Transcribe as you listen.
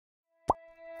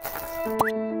Okay,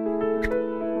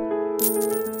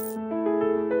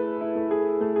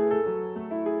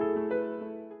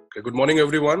 good morning,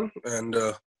 everyone, and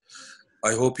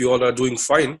I hope you all are doing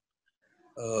fine,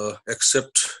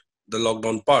 except the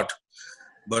lockdown part.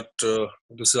 But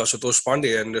this is ASHUTOSH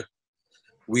Pandey, and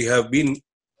we have been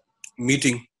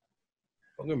meeting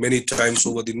many times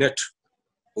over the net,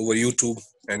 over YouTube,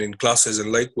 and in classes,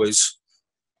 and likewise.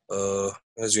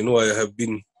 As you know, I have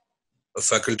been a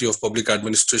faculty of public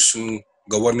administration,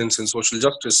 governance, and social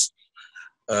justice,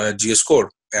 GS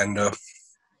Core, and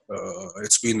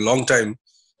it's been a long time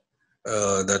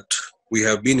that we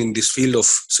have been in this field of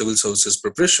civil services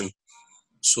preparation.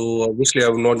 So obviously,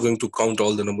 I'm not going to count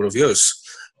all the number of years,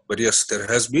 but yes, there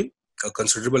has been a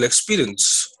considerable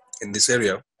experience in this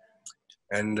area,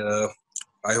 and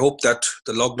I hope that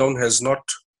the lockdown has not,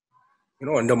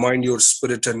 undermined your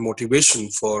spirit and motivation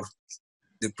for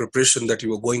the preparation that you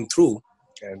were going through,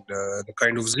 and the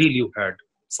kind of zeal you had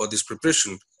for this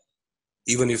preparation.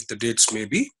 Even if the dates may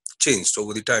be changed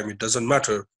over the time, it doesn't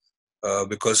matter,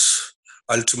 because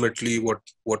ultimately, what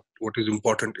is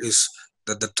important is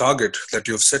that the target that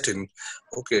you have set in,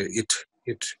 okay,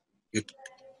 it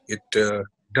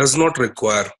does not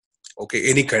require, okay,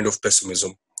 any kind of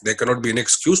pessimism. There cannot be an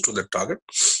excuse to that target.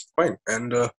 Fine.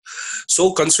 And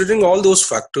so considering all those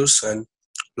factors, and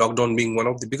lockdown being one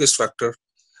of the biggest factor,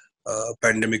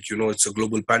 pandemic, it's a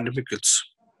global pandemic. It's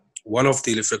one of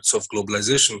the effects of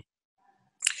globalization.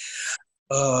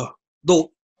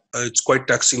 Though it's quite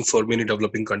taxing for many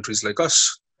developing countries like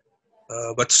us,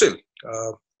 but still,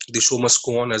 the show must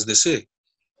go on, as they say.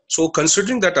 So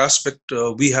considering that aspect,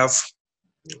 we have,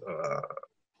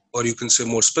 or you can say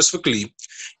more specifically,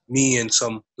 me and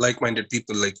some like-minded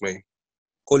people like my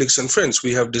colleagues and friends,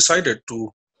 we have decided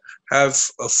to have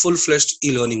a full-fledged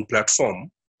e-learning platform.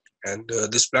 And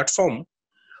this platform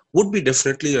would be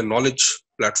definitely a knowledge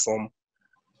platform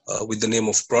with the name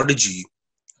of prodEgy.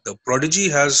 The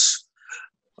prodEgy has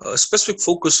a specific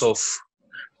focus of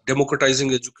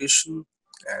democratizing education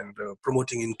and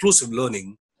promoting inclusive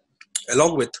learning,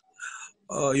 along with,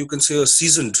 you can say, a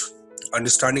seasoned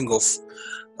understanding of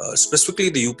specifically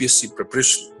the UPSC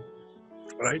preparation,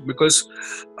 right? Because,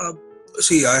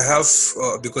 see, I have,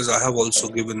 because I have also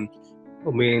given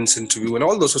mains interview and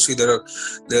all those. So see,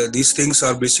 these things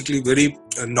are basically very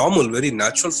normal, very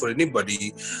natural for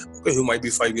anybody, okay, who might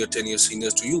be 5 years, 10 years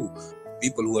seniors to you,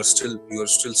 people who are still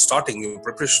starting your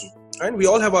preparation. And we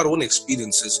all have our own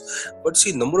experiences, but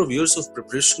see, number of years of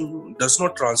preparation does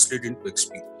not translate into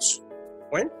experience,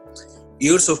 right?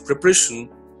 Years of preparation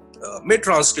may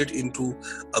translate into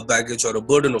a baggage or a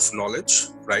burden of knowledge,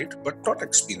 right? But not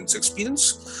experience.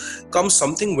 Experience comes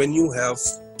something when you have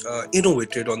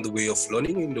innovated on the way of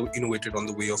learning, innovated on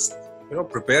the way of,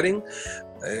 preparing.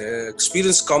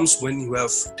 Experience comes when you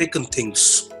have taken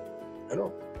things,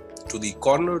 to the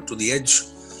corner, to the edge,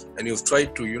 and you've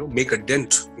tried to, make a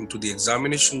dent into the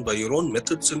examination by your own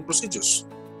methods and procedures.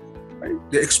 Right?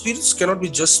 The experience cannot be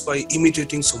just by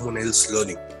imitating someone else's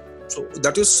learning. So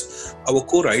that is our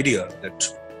core idea, that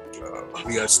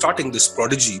we are starting this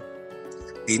prodEgy,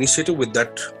 the initiative, with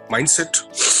that mindset.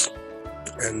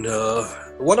 And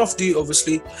one of the,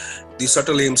 obviously, the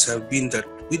subtle aims have been that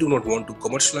we do not want to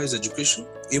commercialize education,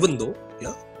 even though,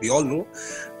 we all know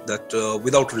that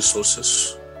without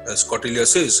resources, as Cordelia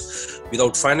says,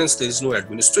 without finance, there is no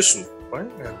administration,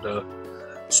 right? And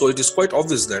so it is quite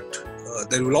obvious that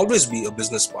there will always be a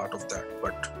business part of that,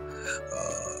 but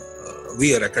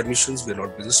we are academicians, we are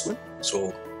not businessmen.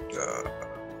 So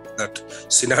that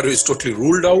scenario is totally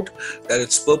ruled out, that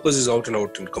its purpose is out and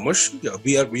out in commercial. Yeah,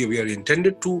 we are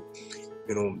intended to,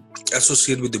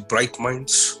 associate with the bright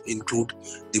minds, include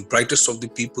the brightest of the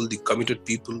people, the committed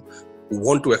people who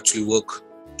want to actually work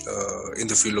in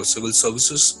the field of civil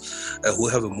services, who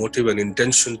have a motive and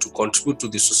intention to contribute to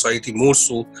the society, more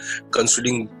so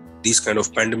considering these kind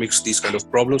of pandemics, these kind of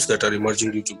problems that are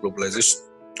emerging due to globalization,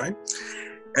 right?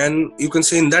 And you can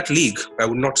say in that league, I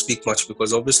would not speak much,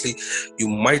 because obviously you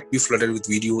might be flooded with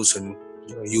videos and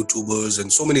YouTubers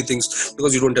and so many things,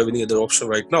 because you don't have any other option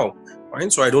right now,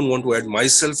 right? So I don't want to add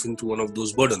myself into one of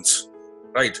those burdens,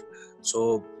 right?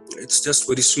 So it's just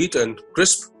very sweet and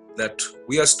crisp that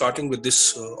we are starting with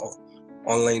this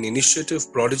online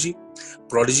initiative, prodEgy.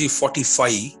 prodEgy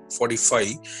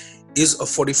 45 is a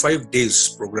 45 days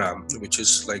program, which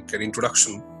is like an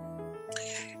introduction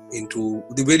into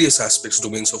the various aspects,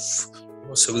 domains of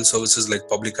civil services, like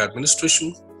public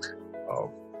administration,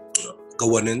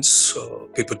 governance,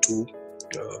 paper 2,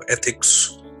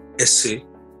 ethics, essay,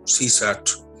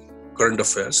 CSAT, current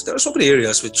affairs. There are so many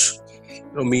areas which,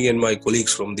 me and my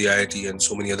colleagues from the IIT and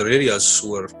so many other areas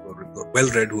who are are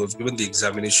well-read, who have given the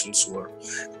examinations, who are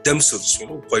themselves,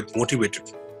 quite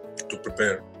motivated to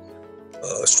prepare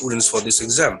students for this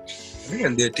exam,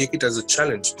 and they take it as a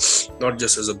challenge, not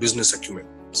just as a business acumen.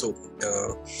 So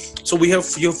we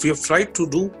have tried to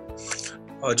do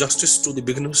justice to the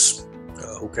beginners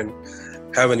who can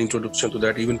have an introduction to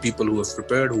that. Even people who have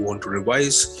prepared, who want to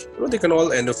revise, they can all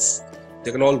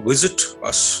visit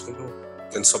us,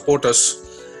 and support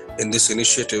us in this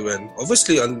initiative. And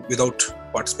obviously, without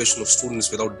participation of students,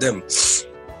 without them,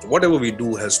 whatever we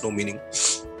do has no meaning,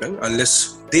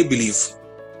 unless they believe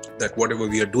that whatever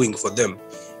we are doing for them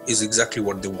is exactly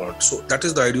what they want. So that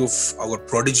is the idea of our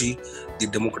prodEgy, the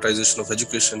democratization of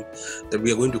education, that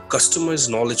we are going to customize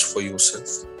knowledge for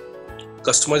yourself,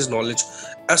 customize knowledge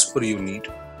as per your need,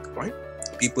 right?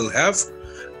 People have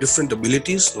different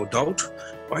abilities, no doubt,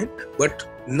 right? But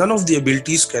none of the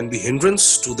abilities can be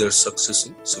hindrance to their success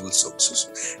in civil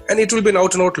services. And it will be an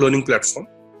out-and-out learning platform,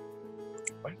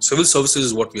 right? Civil services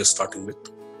is what we are starting with.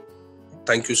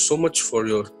 Thank you so much for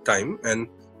your time, and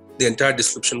the entire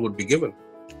description would be given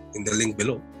in the link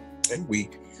below. And we,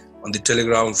 on the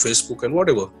Telegram, Facebook, and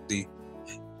whatever the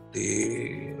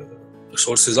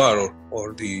sources are,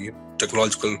 or the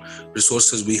technological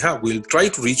resources we have, we'll try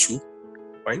to reach you,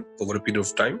 fine, over a period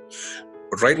of time.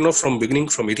 But right now, from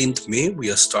 18th May,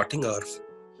 we are starting our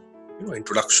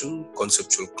introduction,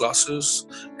 conceptual classes,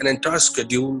 an entire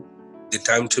schedule. The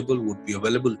timetable would be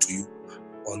available to you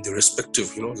on the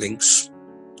respective links.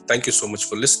 Thank you so much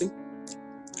for listening.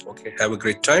 Okay, have a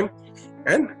great time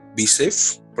and be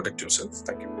safe, protect yourself.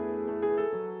 Thank you.